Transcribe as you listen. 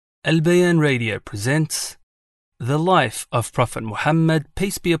Al Bayan Radio presents The Life of Prophet Muhammad,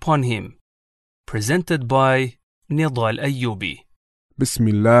 peace be upon him, presented by Nidal Ayyubi.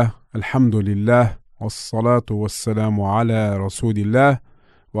 Bismillah, alhamdulillah, wassalatu wassalamu ala rasulillah,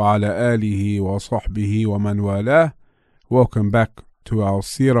 wa ala alihi wa sahbihi wa man wala. Welcome back to our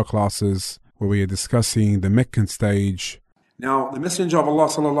Seerah classes where we are discussing the Meccan stage. Now, the Messenger of Allah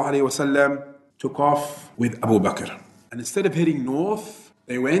sallallahu alayhi wasallam took off with Abu Bakr. And instead of heading north,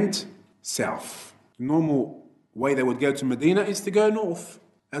 they went south. The normal way they would go to Medina is to go north,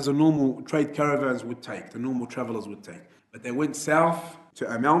 as the normal trade caravans would take, the normal travelers would take. But they went south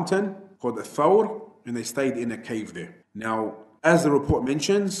to a mountain called Thawr, and they stayed in a cave there. Now, as the report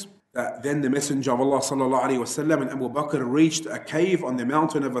mentions, that then the Messenger of Allah sallallahu alayhi wasallam and Abu Bakr reached a cave on the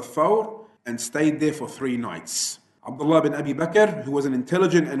mountain of Thawr and stayed there for 3 nights. Abdullah bin Abi Bakr, who was an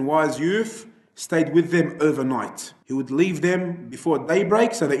intelligent and wise youth, stayed with them overnight. He would leave them before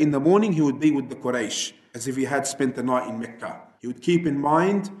daybreak so that in the morning he would be with the Quraysh, as if he had spent the night in Mecca. He would keep in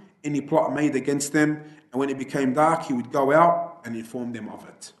mind any plot made against them, and when it became dark, he would go out and inform them of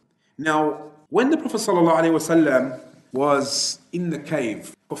it. Now, when the Prophet ﷺ was in the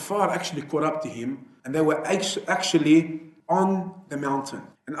cave, Kuffar actually caught up to him, and they were actually on the mountain.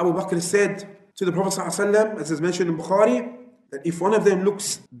 And Abu Bakr said to the Prophet ﷺ, as is mentioned in Bukhari, that if one of them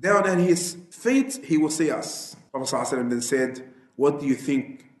looks down at his feet, he will see us. Prophet ﷺ then said, what do you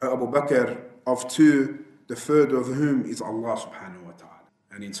think, Abu Bakr, of 2, the third of whom is Allah subhanahu wa ta'ala?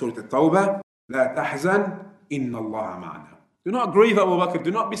 And in Surah At-Tawbah, لا تحزن إن الله معنا. Do not grieve, Abu Bakr,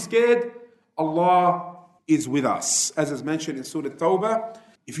 do not be scared. Allah is with us. As is mentioned in Surah At-Tawbah,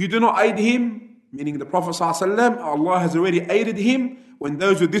 if you do not aid him, meaning the Prophet ﷺ, Allah has already aided him when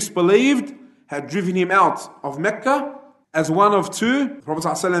those who disbelieved had driven him out of Mecca. As one of 2, Prophet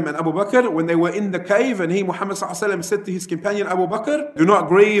ﷺ and Abu Bakr, when they were in the cave, and Muhammad ﷺ said to his companion Abu Bakr, do not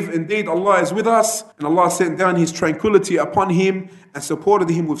grieve, indeed Allah is with us. And Allah sent down His tranquility upon him and supported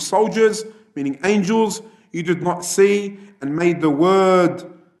him with soldiers, meaning angels. You did not see, and made the word,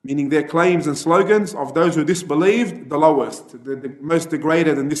 meaning their claims and slogans of those who disbelieved, the lowest, the most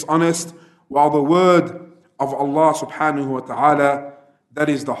degraded and dishonest, while the word of Allah subhanahu wa ta'ala, that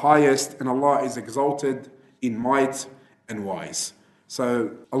is the highest, and Allah is exalted in might and wise.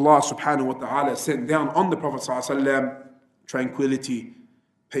 So Allah subhanahu wa ta'ala sent down on the Prophet ﷺ tranquility,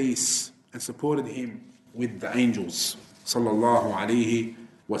 peace, and supported him with the angels sallallahu alayhi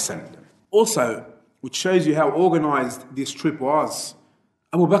wasallam. Also, which shows you how organized this trip was,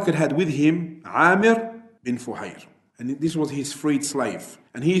 Abu Bakr had with him Amir bin Fuhayr, and this was his freed slave,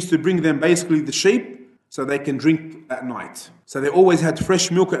 and he used to bring them basically the sheep so they can drink at night. So they always had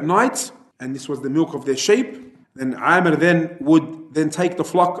fresh milk at night, and this was the milk of their sheep. Then Amir would take the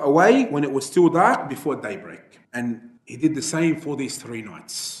flock away when it was still dark before daybreak. And he did the same for these 3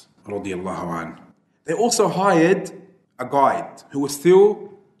 nights. Radiallahu anhu. They also hired a guide who was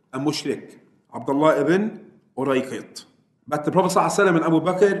still a mushrik, Abdullah ibn Urayqit. But the Prophet ﷺ and Abu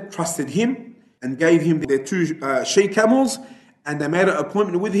Bakr trusted him and gave him their 2 she-camels, and they made an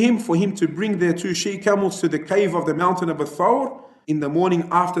appointment with him for him to bring their 2 she-camels to the cave of the mountain of Thawr in the morning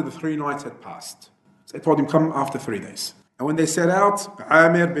after the 3 nights had passed. They told him, come after 3 days. And when they set out,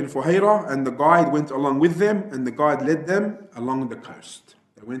 Amir bin Fuhayra and the guide went along with them, and the guide led them along the coast.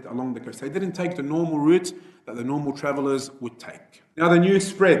 They went along the coast. They didn't take the normal route that the normal travelers would take. Now the news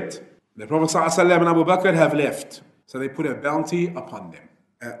spread. The Prophet ﷺ and Abu Bakr have left. So they put a bounty upon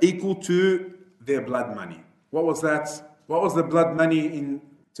them, equal to their blood money. What was that? What was the blood money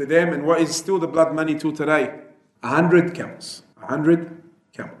to them, and what is still the blood money till today? 100 camels. 100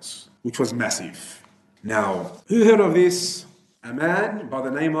 camels, which was massive. Now, who heard of this? A man by the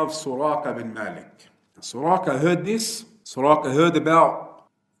name of Suraka bin Malik. Suraka heard this. Suraka heard about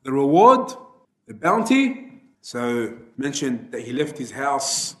the reward, the bounty. So, mentioned that he left his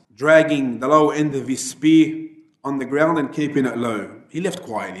house dragging the low end of his spear on the ground and keeping it low. He left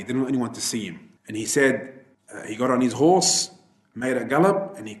quietly, didn't want anyone to see him. And he said, he got on his horse, made a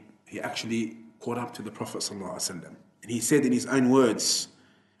gallop, and he actually caught up to the Prophet ﷺ. And he said in his own words,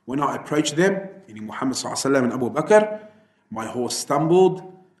 when I approached them, meaning Muhammad ﷺ and Abu Bakr, my horse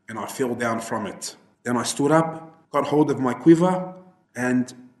stumbled and I fell down from it. Then I stood up, got hold of my quiver,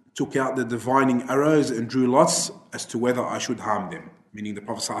 and took out the divining arrows and drew lots as to whether I should harm them, meaning the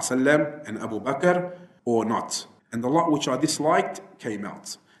Prophet ﷺ and Abu Bakr, or not. And the lot which I disliked came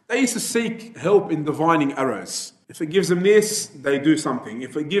out. They used to seek help in divining arrows. If it gives them this, they do something.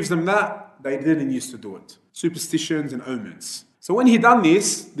 If it gives them that, they didn't used to do it. Superstitions and omens. So when he done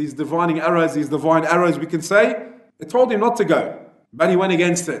this, these divine arrows, we can say, they told him not to go, but he went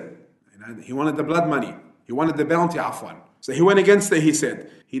against it. He wanted the blood money. He wanted the bounty, afwan. So he went against it, he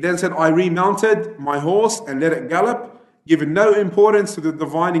said. He then said, I remounted my horse and let it gallop, giving no importance to the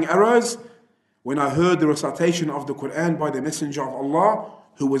divining arrows, when I heard the recitation of the Quran by the Messenger of Allah,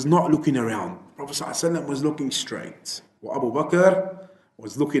 who was not looking around. Prophet ﷺ was looking straight. While Abu Bakr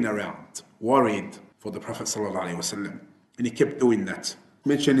was looking around, worried for the Prophet ﷺ. And he kept doing that.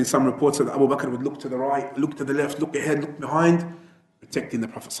 Mentioned in some reports that Abu Bakr would look to the right, look to the left, look ahead, look behind, protecting the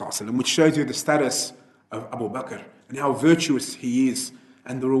Prophet ﷺ, which shows you the status of Abu Bakr and how virtuous he is,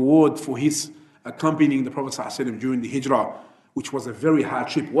 and the reward for his accompanying the Prophet ﷺ during the Hijrah, which was a very hard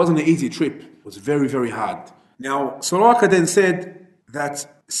trip. It wasn't an easy trip. It was very, very hard. Now, Suraka then said that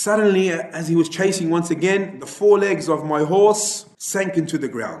suddenly, as he was chasing once again, the forelegs of my horse sank into the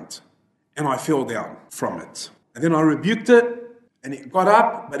ground, and I fell down from it. And then I rebuked it, and it got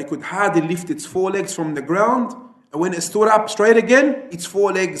up, but it could hardly lift its forelegs from the ground. And when it stood up straight again, its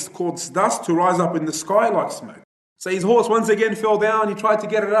forelegs caused dust to rise up in the sky like smoke. So his horse once again fell down. He tried to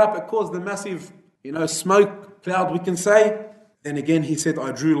get it up. It caused a massive, smoke cloud, we can say. Then again, he said,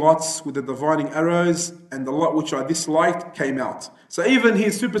 I drew lots with the divining arrows, and the lot which I disliked came out. So even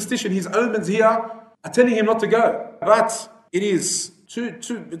his superstition, his omens here, are telling him not to go. But it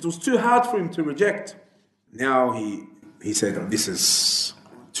was too hard for him to reject. Now he said, this is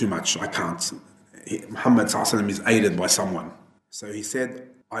too much. I can't. Muhammad ﷺ is aided by someone. So he said,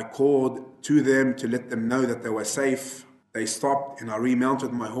 I called to them to let them know that they were safe. They stopped, and I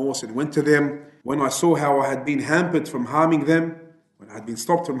remounted my horse and went to them. When I saw how I had been hampered from harming them, when I had been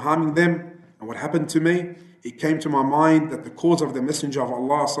stopped from harming them, and what happened to me, it came to my mind that the cause of the Messenger of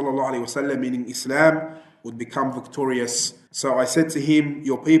Allah ﷺ, meaning Islam, would become victorious. So I said to him,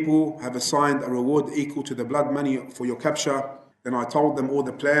 your people have assigned a reward equal to the blood money for your capture. Then I told them all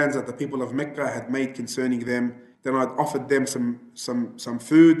the plans that the people of Mecca had made concerning them. Then I offered them some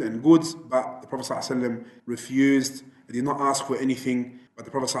food and goods, but the Prophet ﷺ refused. He did not ask for anything. But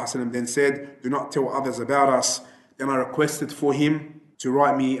the Prophet ﷺ then said, do not tell others about us. Then I requested for him to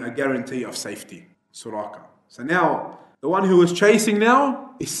write me a guarantee of safety. Suraka. So now, the one who was chasing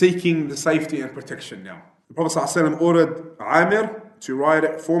now is seeking the safety and protection now. The Prophet ﷺ ordered Amir to write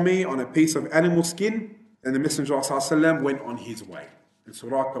it for me on a piece of animal skin. And the Messenger of Allah went on his way. And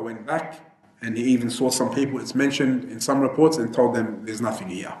Suraka went back, and he even saw some people, it's mentioned in some reports, and told them, there's nothing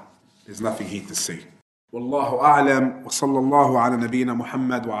here. There's nothing here to see. Wallahu a'lam, wa sallallahu ala nabiyyina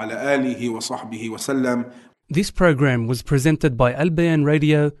Muhammad wa ala alihi wa sahbihi wa sallam. This program was presented by Al Bayan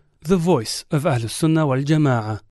Radio, the voice of Ahlus Sunnah wal Jama'ah.